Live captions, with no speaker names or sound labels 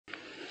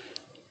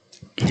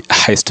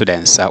Hi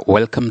students,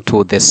 welcome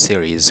to this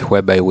series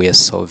whereby we are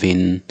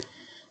solving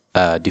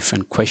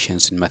different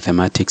questions in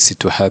mathematics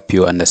to help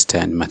you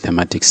understand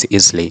mathematics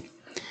easily.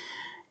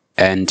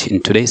 And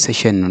in today's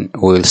session,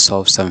 we will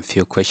solve some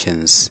few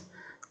questions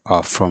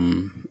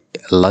from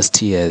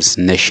last year's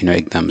national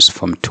exams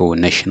Form 2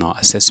 National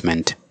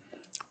Assessment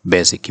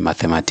Basic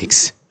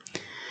Mathematics.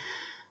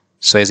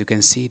 So as you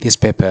can see, this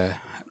paper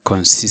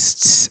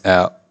consisted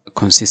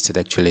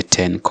actually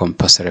 10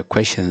 compulsory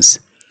questions.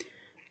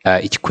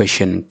 Each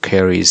question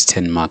carries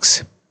 10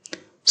 marks.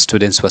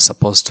 Students were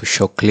supposed to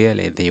show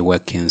clearly the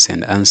workings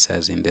and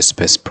answers in the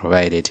space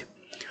provided.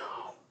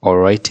 All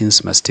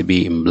writings must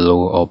be in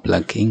blue or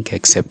black ink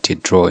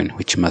except drawing,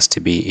 which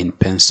must be in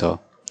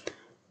pencil.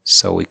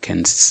 So we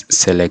can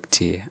select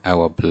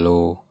our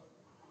blue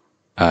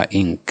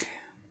ink.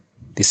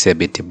 This is a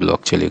bit blue,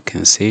 actually, you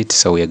can see it,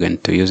 so we are going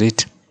to use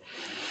it.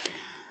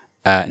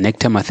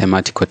 Necta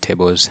mathematical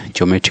tables,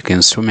 geometric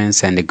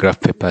instruments, and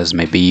graph papers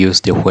may be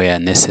used where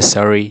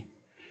necessary.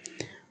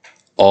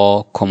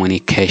 All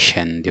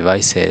communication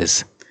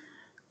devices,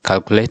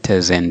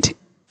 calculators, and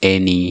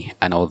any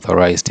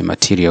unauthorized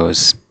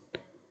materials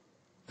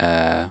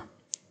are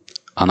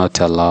not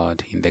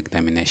allowed in the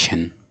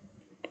examination.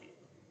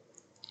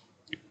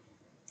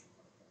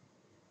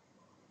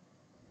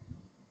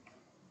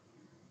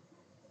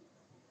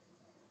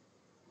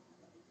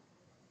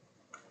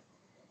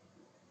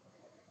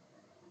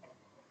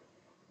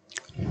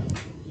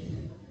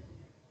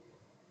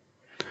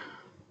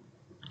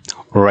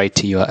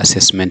 Write your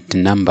assessment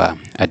number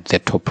at the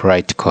top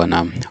right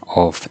corner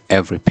of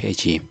every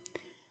page.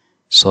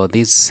 So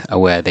these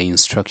were the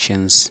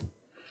instructions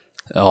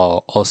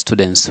all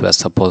students were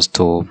supposed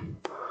to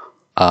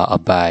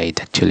obey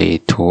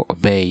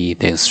the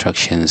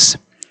instructions.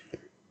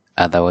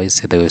 Otherwise,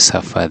 they will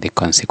suffer the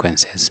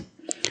consequences.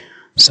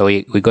 So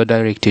we go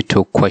directly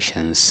to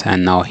questions,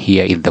 and now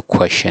here is the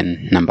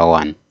question number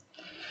 1.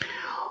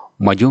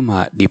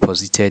 Mwajuma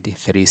deposited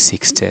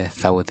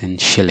 360,000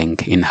 shilling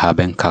in her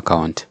bank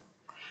account.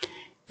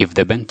 If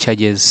the bank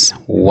charges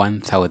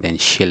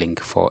 1,000 shilling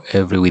for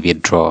every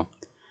withdrawal,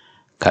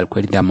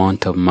 calculate the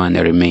amount of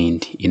money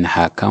remained in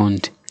her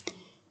account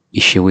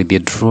if she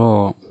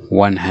withdraw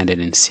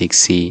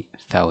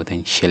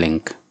 160,000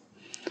 shilling.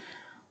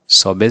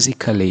 So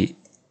basically,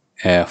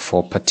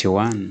 for part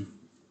 1,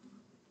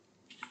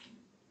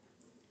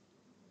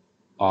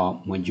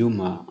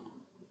 Mwajuma,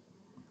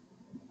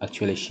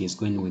 actually she is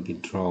going to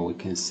withdraw. We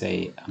can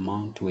say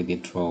amount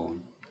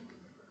withdrawn.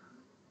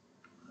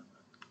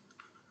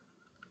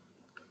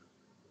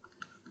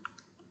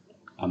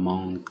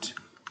 Amount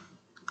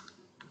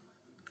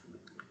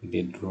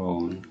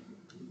withdrawn.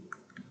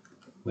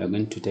 We are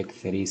going to take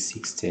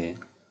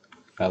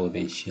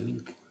 360,000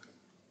 shilling.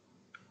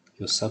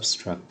 You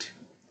subtract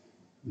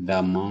the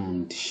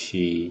amount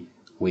she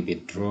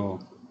withdraw,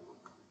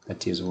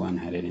 that is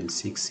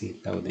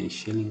 160,000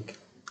 shilling.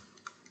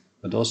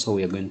 But also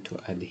we are going to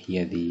add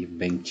here the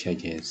bank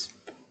charges.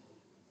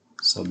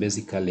 So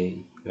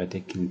basically you are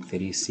taking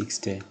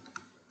 360,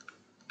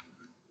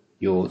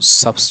 you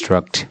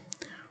subtract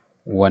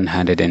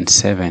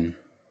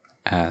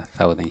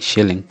 107,000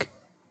 shilling.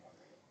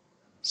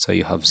 So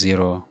you have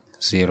 0,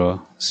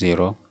 0,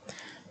 0.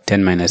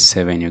 10 minus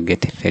 7, you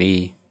get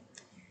 3.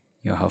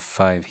 You have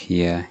 5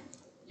 here.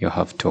 You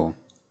have 2.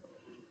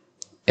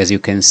 As you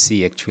can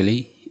see,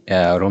 actually,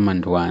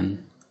 Roman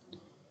 1,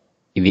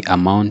 the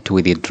amount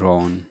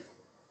withdrawn.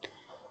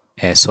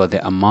 So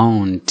the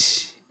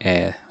amount,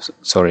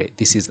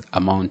 this is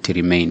amount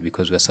remained,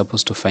 because we're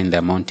supposed to find the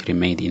amount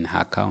remained in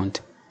her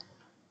account.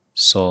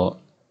 So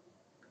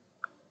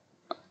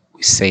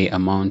we say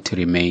amount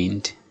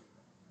remained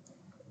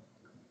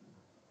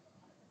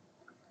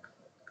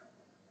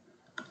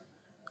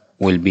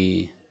will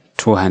be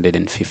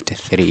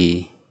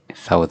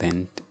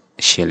 253,000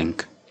 shilling.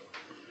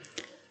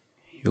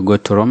 You go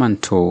to Roman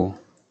 2.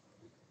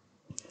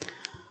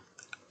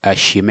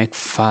 She make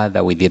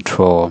further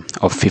withdrawal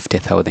of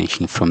 50,000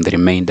 shilling from the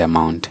remainder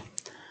amount.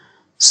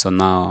 So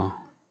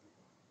now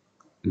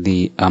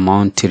the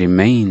amount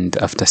remained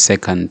after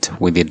second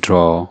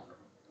withdrawal,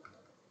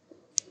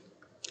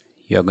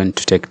 you are going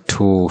to take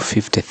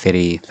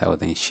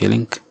 253,000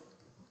 shilling.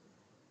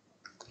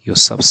 You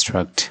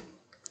subtract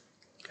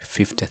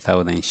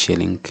 50,000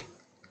 shilling,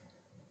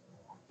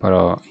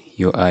 but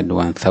you add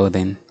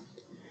 1,000,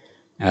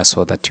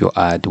 so that you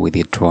add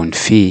withdrawn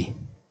fee.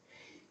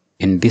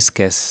 In this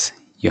case,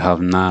 you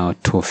have now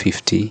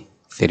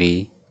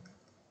 253.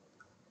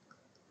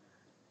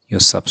 You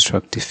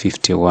subtract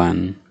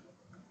 51,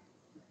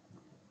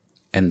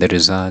 and the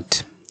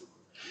result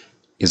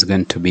is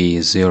going to be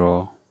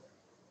 0,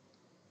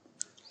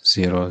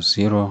 0,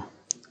 0.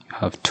 You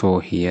have 2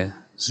 here,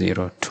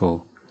 0,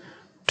 2.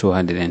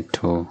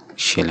 202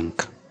 shilling.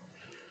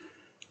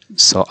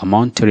 So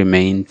amount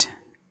remained,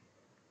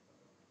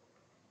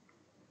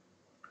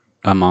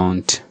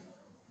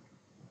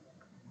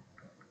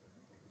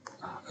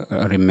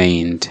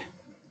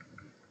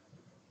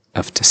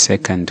 after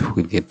second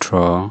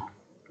withdrawal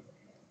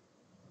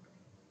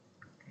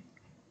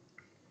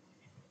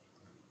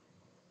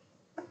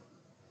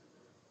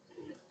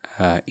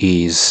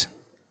is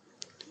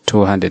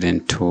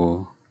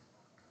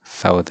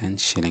 202,000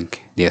 shilling,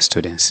 dear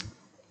students.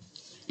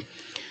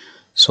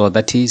 So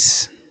that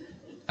is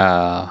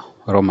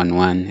Roman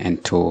 1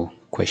 and 2,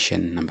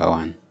 question number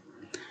 1.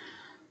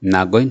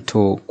 Now going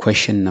to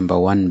question number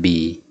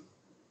 1b,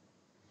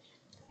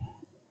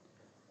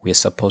 we're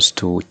supposed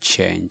to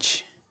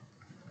change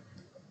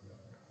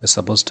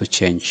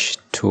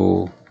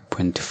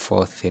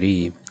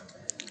 2.43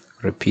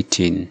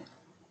 repeating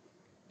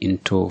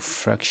into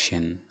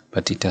fraction,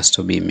 but it has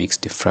to be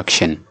mixed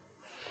fraction.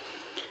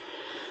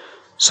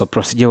 So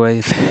procedure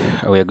wise,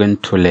 we are going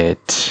to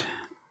let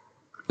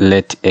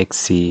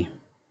x be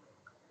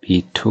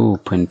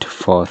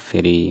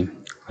 2.43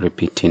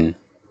 repeating.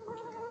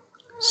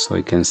 So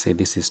you can say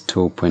this is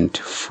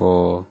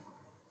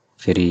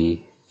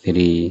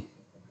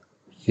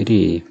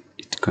 2.433.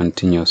 It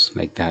continues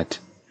like that.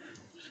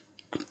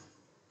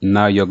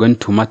 Now you're going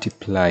to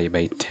multiply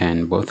by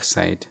 10 both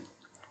sides.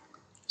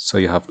 So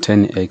you have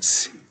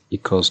 10x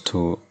equals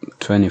to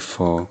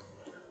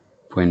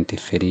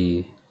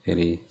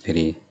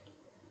 24.333.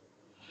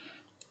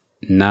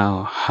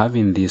 Now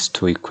having these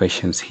two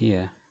equations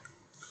here,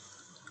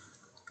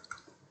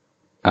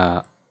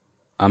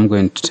 I'm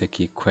going to take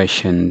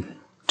equation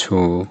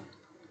 2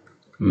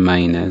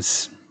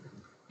 minus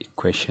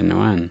equation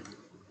 1,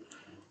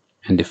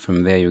 and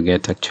from there you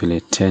get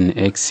actually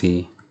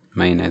 10x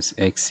minus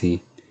x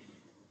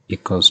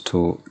equals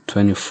to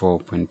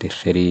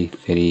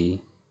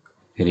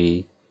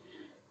 24.333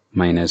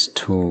 minus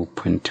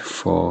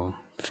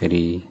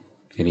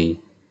 2.433.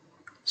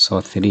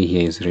 So 3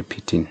 here is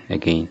repeating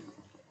again.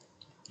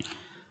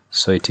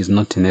 So it is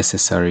not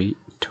necessary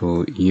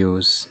to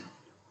use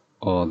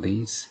all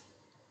these.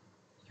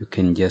 You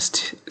can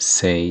just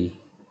say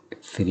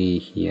 3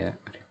 here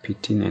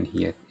repeating, and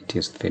here it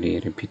is 3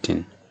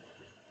 repeating.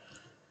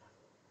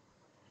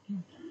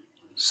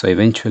 So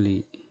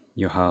eventually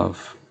you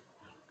have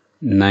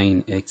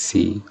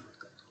 9x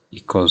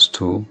equals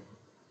to,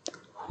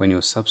 when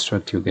you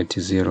subtract you get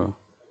 0,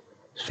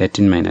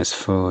 13 minus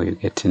 4 you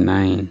get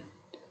 9,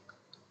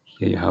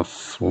 here you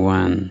have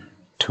 1,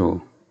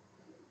 2.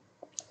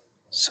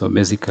 So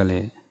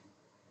basically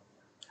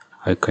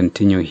I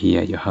continue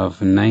here, you have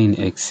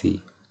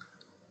 9x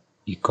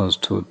equals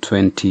to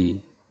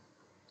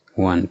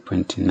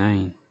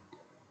 21.9,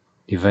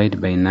 divide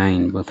by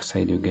 9 both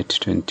sides you get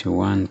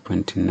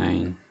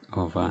 21.9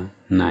 over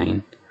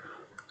 9.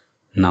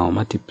 Now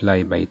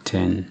multiply by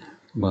 10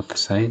 both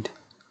sides,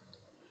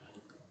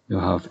 you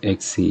have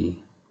x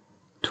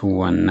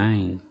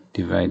 219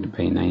 divided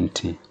by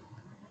 90.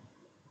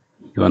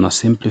 You want to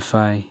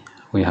simplify,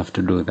 we have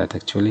to do that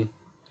actually.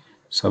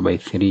 So by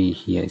 3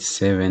 here is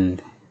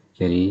 7,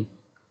 3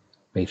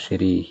 by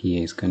 3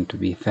 here is going to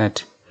be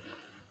 30.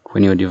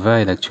 When you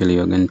divide, actually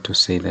you're going to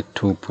say that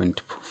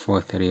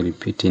 2.43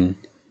 repeating,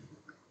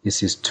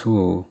 this is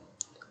 2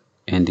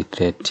 and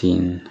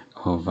 13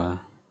 over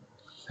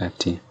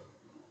 30.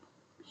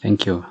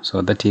 Thank you.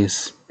 So that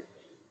is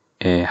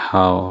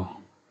how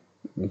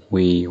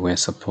we were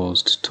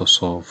supposed to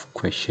solve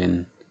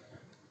question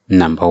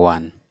number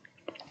 1.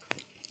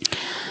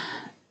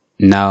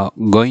 Now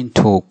going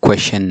to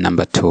question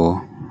number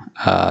 2,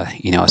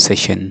 in our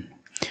session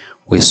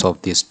we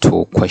solved these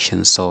 2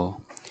 questions.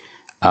 So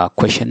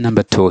question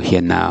number 2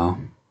 here now,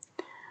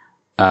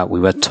 we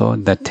were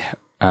told that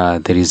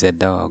there is a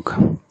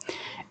dog,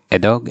 a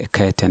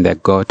cat and a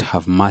goat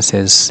have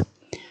masses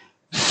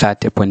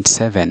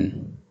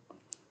 30.7,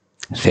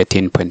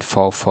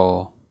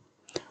 13.44,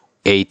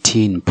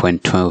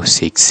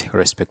 18.26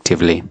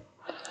 respectively.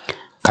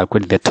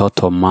 Calculate the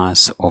total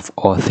mass of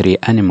all 3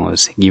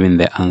 animals, giving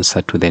the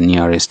answer to the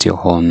nearest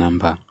whole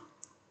number.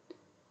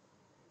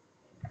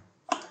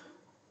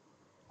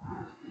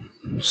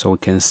 So we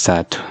can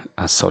start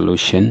a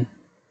solution.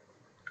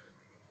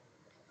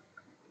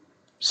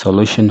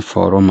 Solution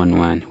for Roman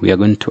 1, we are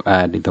going to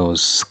add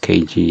those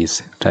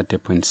kgs.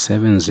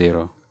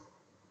 30.70,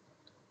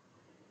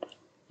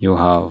 you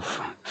have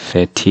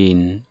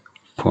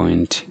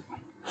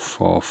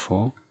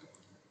 13.44,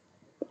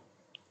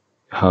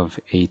 you have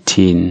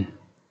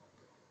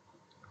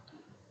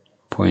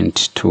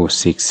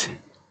 18.26.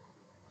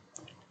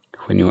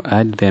 When you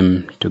add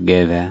them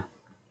together,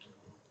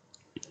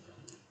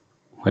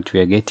 what we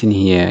are getting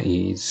here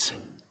is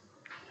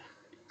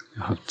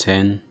you have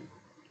 10.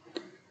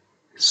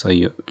 So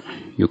you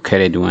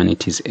carried 1,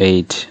 it is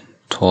 8,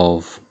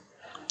 12,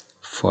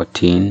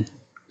 14.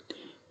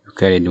 You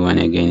carried 1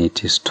 again,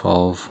 it is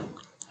 12.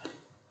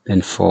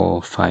 Then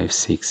 4, 5,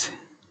 6,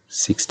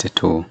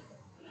 62.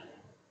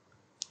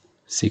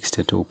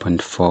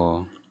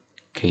 62.4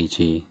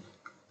 kg.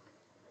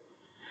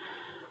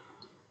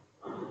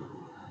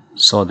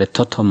 So the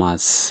total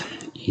mass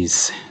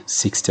is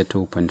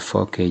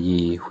 62.4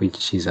 kg,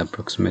 which is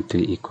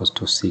approximately equals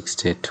to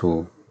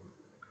 62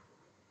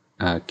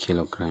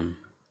 kilogram,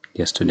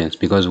 dear students,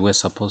 because we're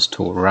supposed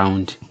to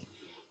round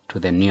to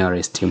the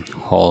nearest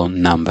whole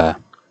number.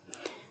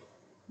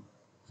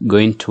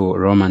 Going to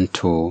Roman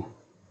 2,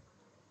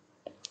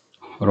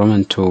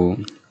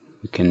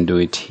 we can do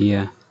it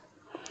here.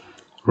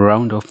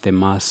 round off the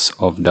mass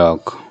of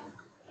dog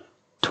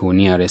to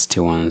nearest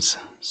ones.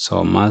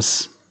 So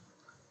mass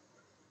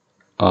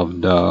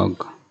of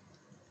dog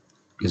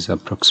is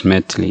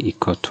approximately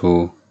equal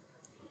to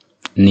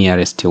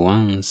nearest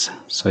ones,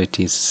 so it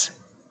is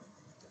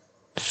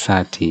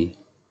 30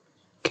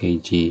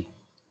 kg.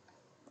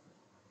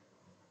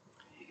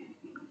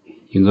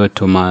 You go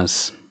to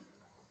mass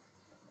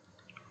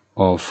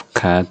of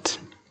cat.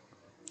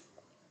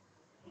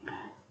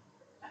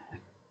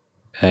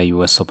 You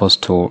were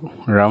supposed to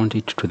round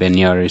it to the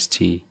nearest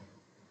to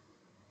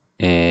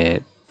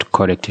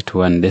correct it to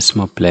 1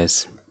 decimal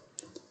place,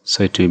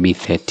 so it will be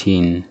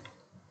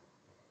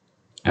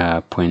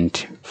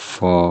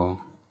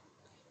 13.4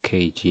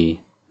 kg.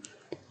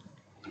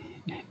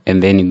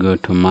 And then you go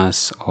to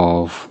mass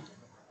of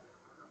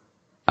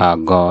a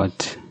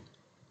goat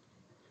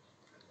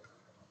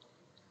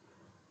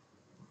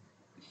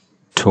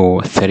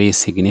to 3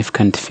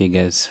 significant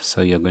figures,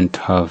 so you're going to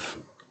have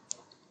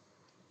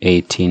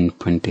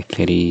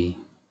 18.3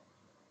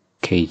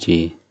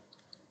 kg.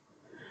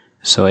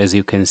 So as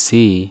you can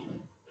see,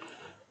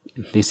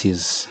 this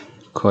is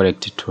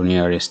corrected to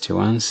nearest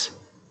ones,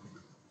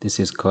 this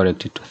is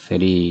corrected to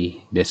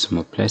 3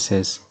 decimal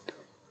places,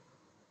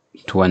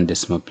 to 1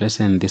 decimal place,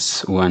 and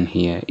this one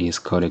here is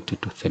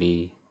corrected to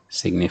 3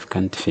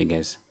 significant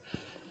figures.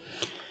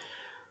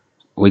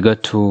 We go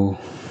to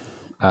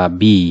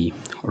B,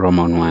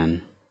 Roman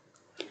 1.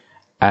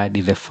 Add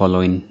the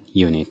following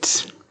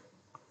units.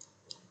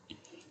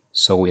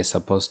 So we are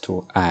supposed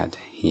to add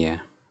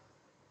here.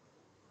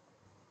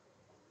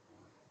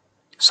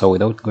 So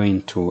without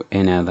going to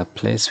any other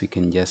place, we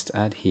can just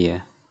add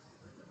here.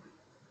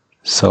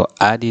 So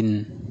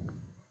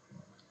adding,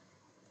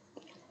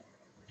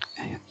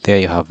 there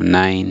you have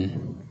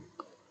 9,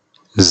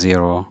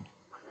 0,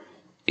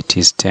 it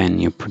is 10,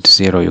 you put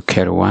 0, you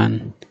carry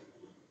 1,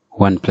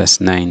 1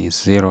 plus 9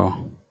 is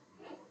 0,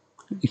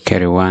 you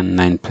carry 1,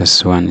 9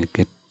 plus 1, you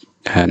get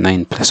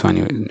 9 plus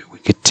 1, we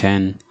get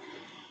 10,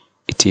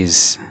 it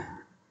is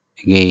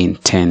again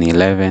 10,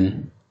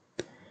 11,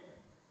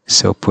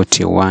 so put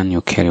your 1,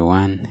 you carry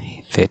 1,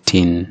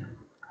 13,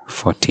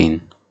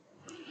 14.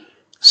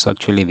 So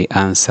actually the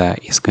answer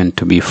is going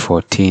to be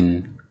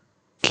 14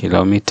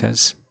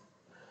 kilometers.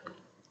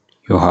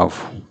 You have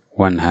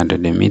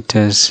 100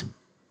 meters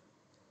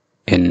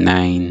and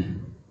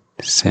 9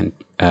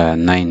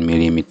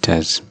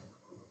 millimeters.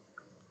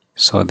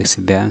 So this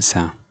is the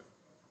answer.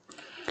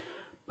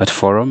 But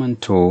for Roman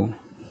 2,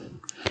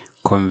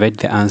 convert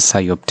the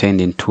answer you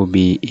obtained in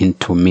 2b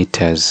into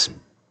meters.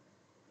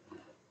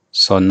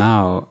 So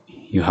now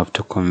you have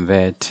to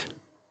convert,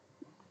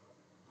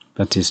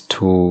 that is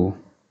 2b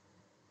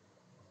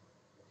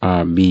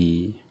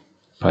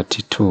part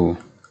 2.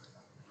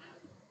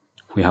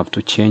 We have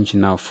to change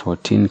now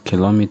 14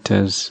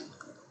 kilometers,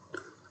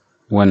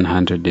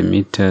 100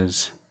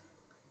 meters,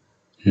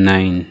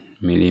 9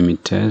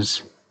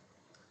 millimeters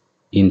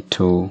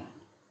into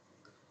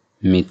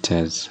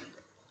meters.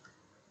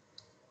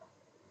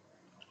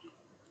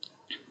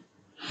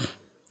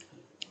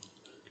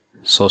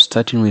 So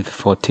starting with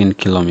 14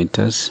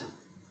 kilometers,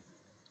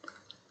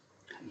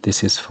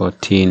 this is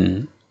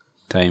 14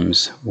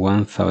 times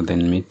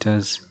 1000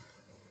 meters,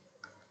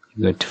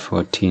 you get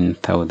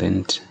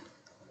 14,000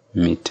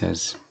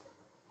 meters.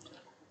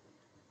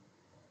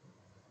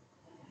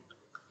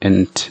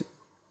 And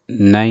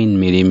 9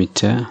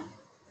 millimeter,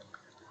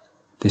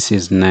 this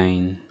is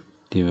 9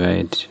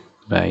 divided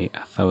by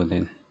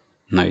 1000,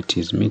 now it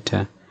is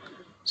meter,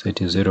 so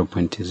it is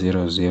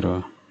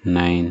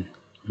 0.009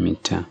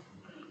 meter.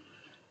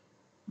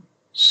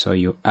 So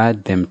you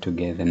add them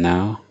together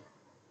now.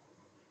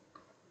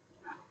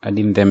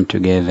 Adding them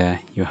together,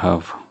 you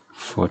have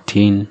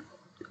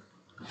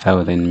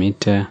 14,000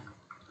 meter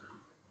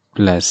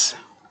plus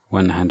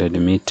 100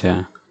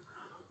 meter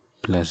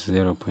plus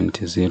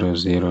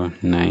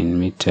 0.009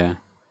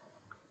 meter.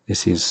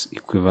 This is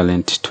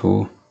equivalent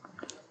to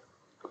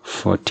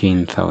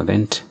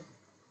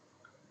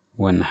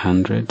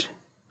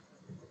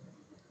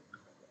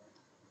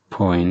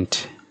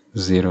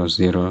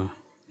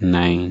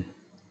 14,100.009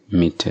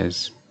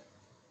 meters.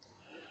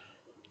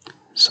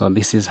 So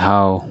this is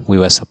how we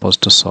were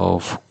supposed to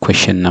solve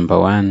question number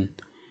 1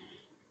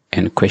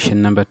 and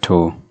question number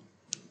 2.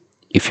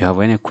 If you have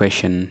any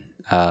question,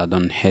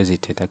 don't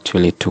hesitate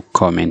actually to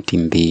comment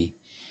in the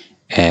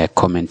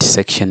comment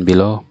section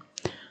below.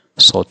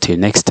 So till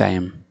next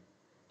time,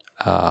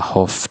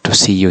 hope to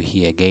see you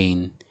here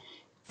again,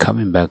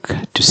 coming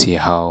back to see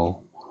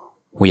how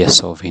we are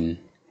solving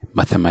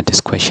mathematics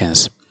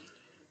questions.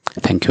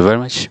 Thank you very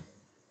much.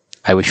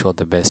 I wish you all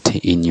the best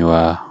in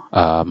your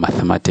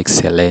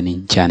mathematics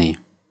learning journey.